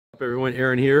up, everyone?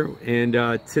 Aaron here, and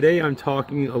today I'm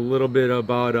talking a little bit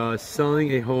about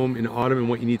selling a home in autumn and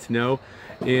what you need to know.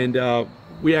 And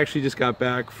we actually just got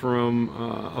back from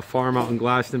a farm out in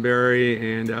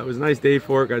Glastonbury, and it was a nice day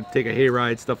for it. Got to take a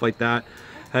hayride, stuff like that.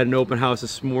 Had an open house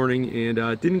this morning,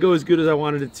 and didn't go as good as I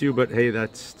wanted it to, but hey,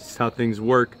 that's just how things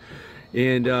work.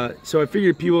 And so I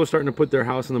figured people are starting to put their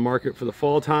house on the market for the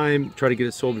fall time, try to get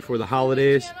it sold before the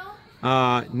holidays.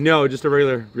 No, just a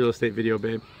regular real estate video,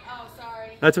 babe. Oh,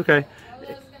 sorry. That's okay. I was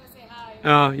just gonna say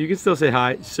hi. You can still say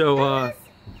hi. So,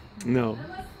 no.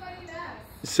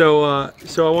 So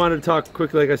I wanted to talk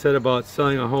quickly, like I said, about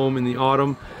selling a home in the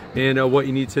autumn and what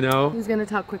you need to know. He's gonna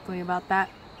talk quickly about that.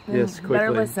 Yes, quickly.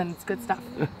 Better listen. It's good stuff.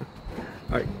 All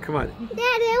right, come on. Dad,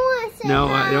 I want to say No,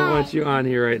 hi. I don't want you on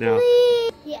here right now.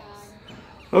 Please. Yes.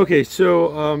 Okay,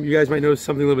 so you guys might notice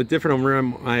something a little bit different. I'm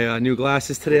wearing my new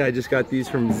glasses today. I just got these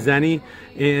from Zenny,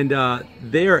 and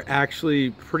they are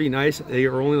actually pretty nice. They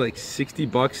are only like 60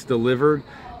 bucks delivered,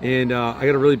 and I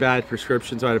got a really bad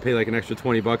prescription, so I had to pay like an extra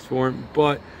 20 bucks for them.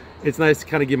 But it's nice to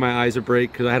kind of give my eyes a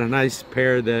break, because I had a nice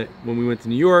pair that when we went to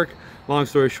New York, long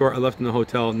story short, I left in the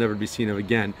hotel, never to be seen of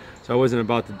again. So I wasn't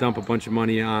about to dump a bunch of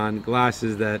money on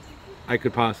glasses that I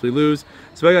could possibly lose.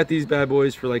 So I got these bad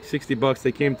boys for like 60 bucks.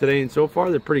 They came today, and so far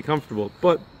they're pretty comfortable.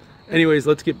 But anyways,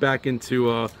 let's get back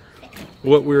into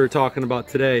what we were talking about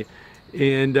today.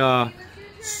 And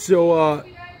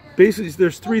basically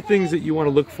there's three things that you want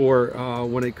to look for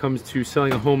when it comes to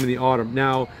selling a home in the autumn.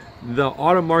 Now, the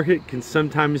autumn market can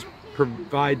sometimes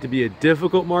provide to be a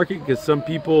difficult market, because some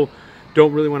people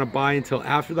don't really want to buy until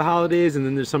after the holidays, and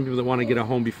then there's some people that want to get a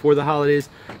home before the holidays.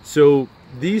 So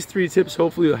these three tips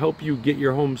hopefully will help you get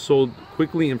your home sold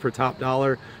quickly and for top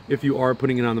dollar if you are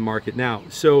putting it on the market now.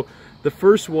 So the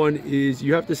first one is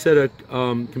you have to set a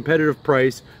competitive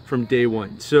price from day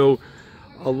one. So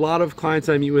a lot of clients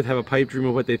I meet with have a pipe dream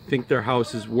of what they think their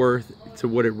house is worth to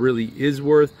what it really is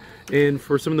worth. And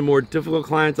for some of the more difficult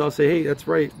clients, I'll say, hey, that's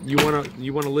right. You want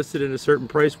to list it at a certain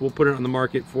price. We'll put it on the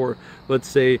market for, let's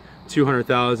say,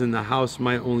 $200,000. The house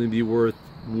might only be worth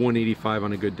 $185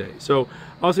 on a good day. So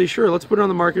I'll say, sure, let's put it on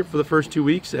the market for the first 2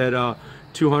 weeks at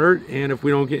 $200. And if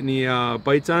we don't get any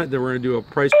bites on it, then we're going to do a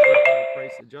price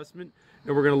adjustment,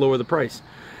 and we're going to lower the price.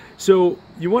 So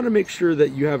you want to make sure that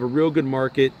you have a real good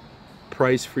market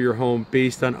price for your home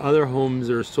based on other homes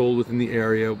that are sold within the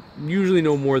area, usually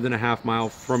no more than a half mile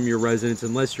from your residence,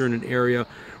 unless you're in an area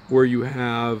where you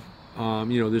have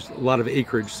there's a lot of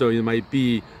acreage, so you might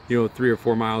be 3 or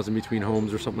 4 miles in between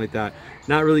homes or something like that.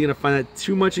 Not really going to find that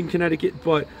too much in Connecticut,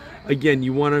 but again,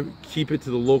 you want to keep it to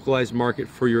the localized market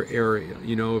for your area.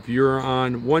 If you're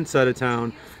on one side of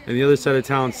town and the other side of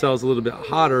town sells a little bit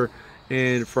hotter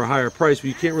and for a higher price, well,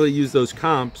 you can't really use those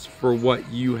comps for what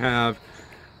you have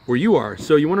where you are.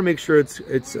 So you want to make sure it's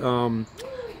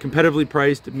competitively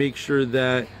priced, to make sure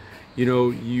that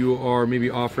you are maybe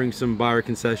offering some buyer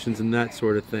concessions and that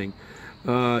sort of thing.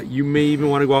 You may even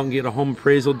want to go out and get a home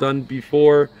appraisal done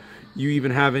before you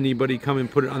even have anybody come and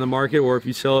put it on the market, or if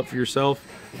you sell it for yourself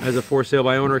as a for sale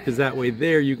by owner, because that way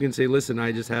there you can say, listen,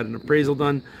 I just had an appraisal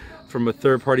done from a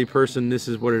third-party person. This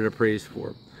is what it appraised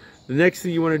for. The next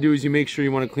thing you want to do is you make sure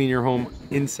you want to clean your home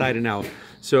inside and out.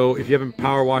 So if you haven't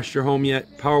power washed your home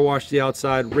yet, power wash the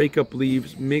outside, rake up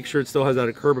leaves, make sure it still has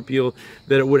that curb appeal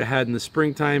that it would have had in the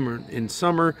springtime or in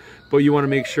summer, but you want to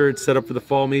make sure it's set up for the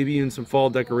fall, maybe even some fall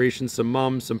decorations, some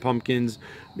mums, some pumpkins,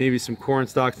 maybe some corn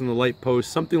stalks on the light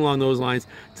post, something along those lines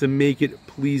to make it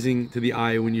pleasing to the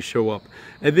eye when you show up.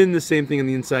 And then the same thing on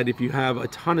the inside. If you have a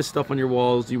ton of stuff on your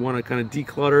walls, you want to kind of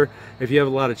declutter. If you have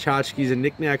a lot of tchotchkes and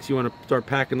knickknacks, you want to start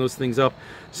packing those things up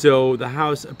so the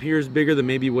house appears bigger than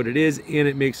maybe what it is, and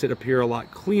it makes it appear a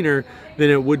lot cleaner than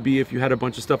it would be if you had a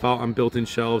bunch of stuff out on built-in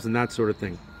shelves and that sort of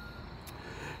thing.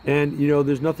 And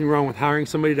there's nothing wrong with hiring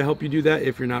somebody to help you do that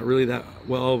if you're not really that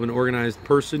well of an organized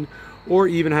person, or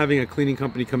even having a cleaning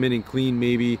company come in and clean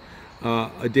maybe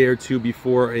a day or two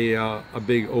before a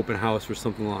big open house or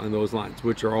something along those lines,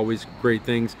 which are always great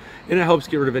things. And it helps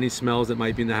get rid of any smells that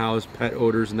might be in the house, pet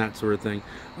odors and that sort of thing.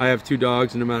 I have 2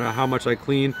 dogs, and no matter how much I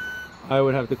clean, I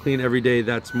would have to clean every day.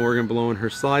 That's Morgan blowing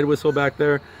her slide whistle back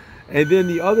there. And then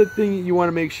the other thing you want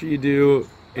to make sure you do,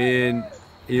 and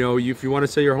if you want to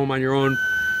sell your home on your own,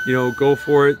 go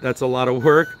for it. That's a lot of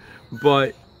work,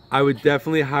 but I would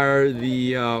definitely hire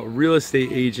the real estate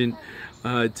agent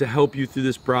to help you through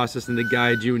this process and to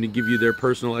guide you and to give you their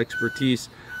personal expertise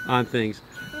on things.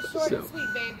 Short and sweet,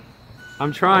 babe.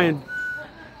 I'm trying.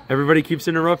 Everybody keeps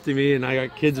interrupting me, and I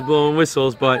got kids blowing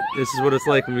whistles, but this is what it's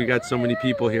like when we got so many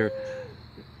people here.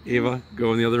 Ava,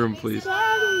 go in the other room, please.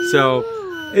 So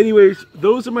anyways,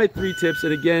 those are my 3 tips.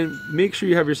 And again, make sure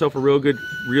you have yourself a real good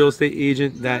real estate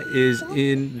agent that is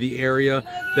in the area,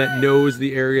 that knows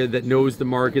the area, that knows the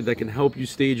market, that can help you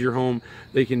stage your home.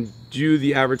 They can do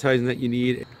the advertising that you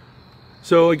need.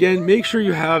 So again, make sure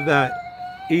you have that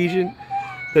agent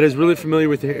that is really familiar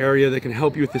with your area, that can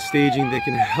help you with the staging, that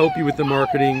can help you with the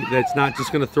marketing, that's not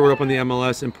just gonna throw it up on the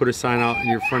MLS and put a sign out in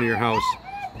your front of your house.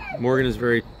 Morgan is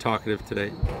very talkative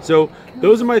today. So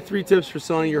those are my 3 tips for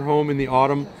selling your home in the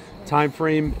autumn time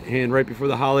frame and right before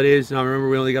the holidays. Now remember,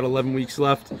 we only got 11 weeks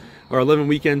left, or 11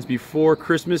 weekends before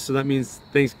Christmas, so that means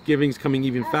Thanksgiving's coming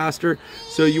even faster.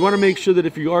 So you wanna make sure that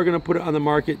if you are gonna put it on the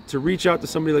market, to reach out to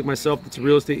somebody like myself that's a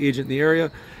real estate agent in the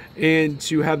area, and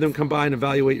to have them come by and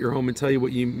evaluate your home and tell you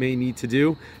what you may need to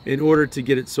do in order to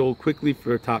get it sold quickly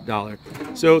for top dollar.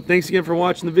 So thanks again for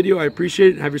watching the video. I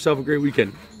appreciate it. Have yourself a great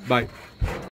weekend. Bye.